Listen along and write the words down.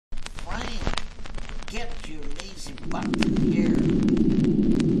Get your lazy butt in here.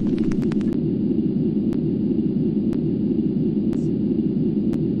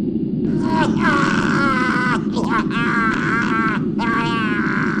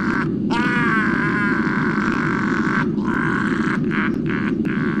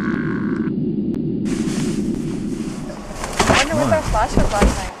 I wonder what that flash was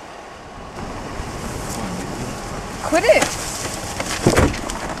last night. Quit it!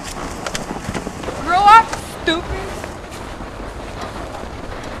 Grow up, stupid!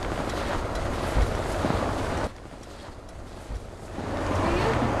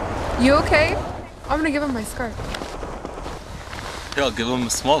 You okay? I'm gonna give him my scarf. Here, I'll give him a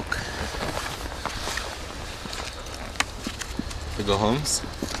smoke. You go, Holmes.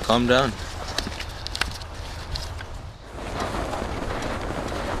 Calm down.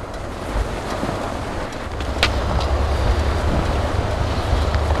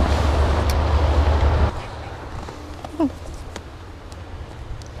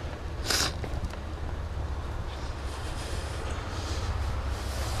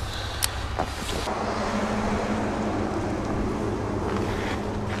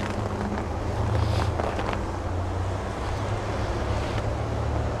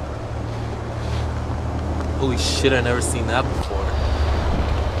 Holy shit, I never seen that before.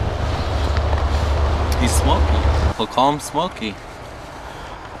 He's Smokey. We'll call him Smokey.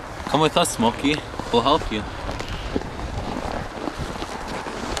 Come with us, Smokey. We'll help you.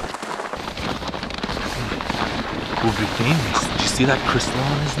 We'll be famous. Did you see that crystal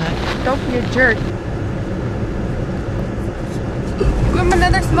on his neck? Don't be a jerk. Give him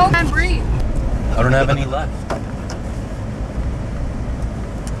another smoke and breathe. I don't have any left.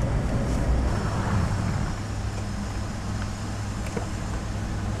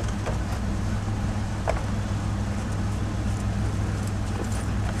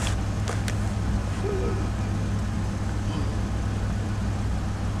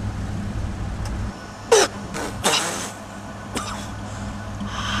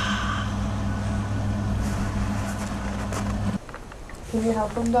 Can you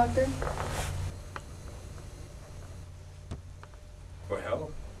help him, doctor? For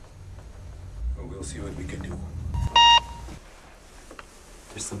help? Well, we'll see what we can do.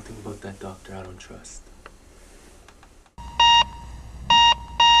 There's something about that doctor I don't trust.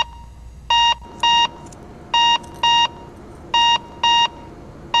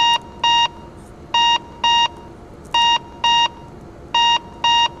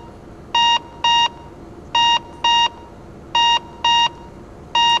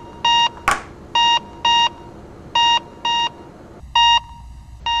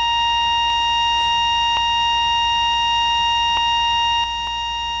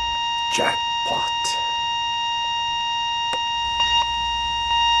 Jackpot.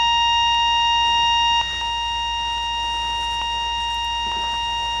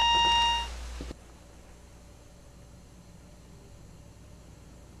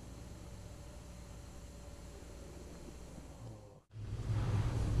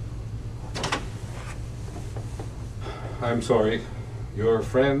 I'm sorry. Your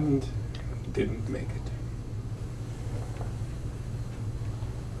friend didn't make it.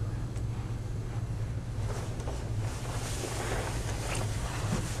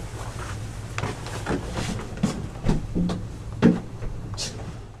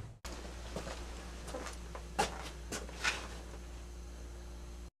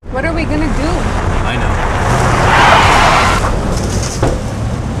 What are we gonna do? I know.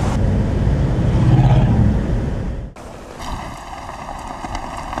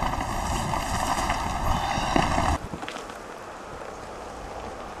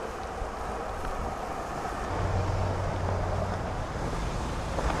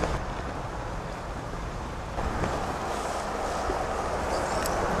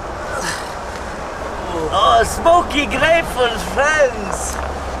 Oh, Smokey, grateful friends!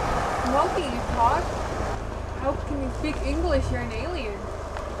 Smokey, you talk? How can you speak English? You're an alien.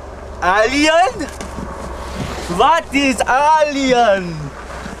 Alien? What is alien?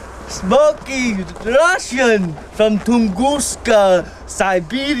 Smokey, Russian from Tunguska,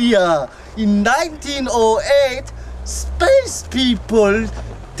 Siberia. In 1908, space people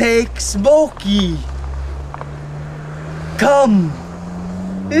take Smokey. Come,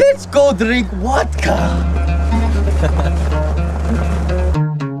 let's go drink vodka.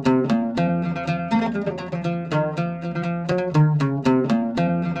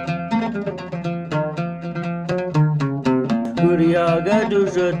 Kuryaga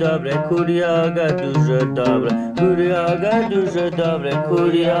дуже добре, Kuryaga дуже добре, Kuryaga дуже добре,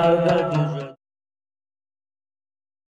 Kuryaga дуже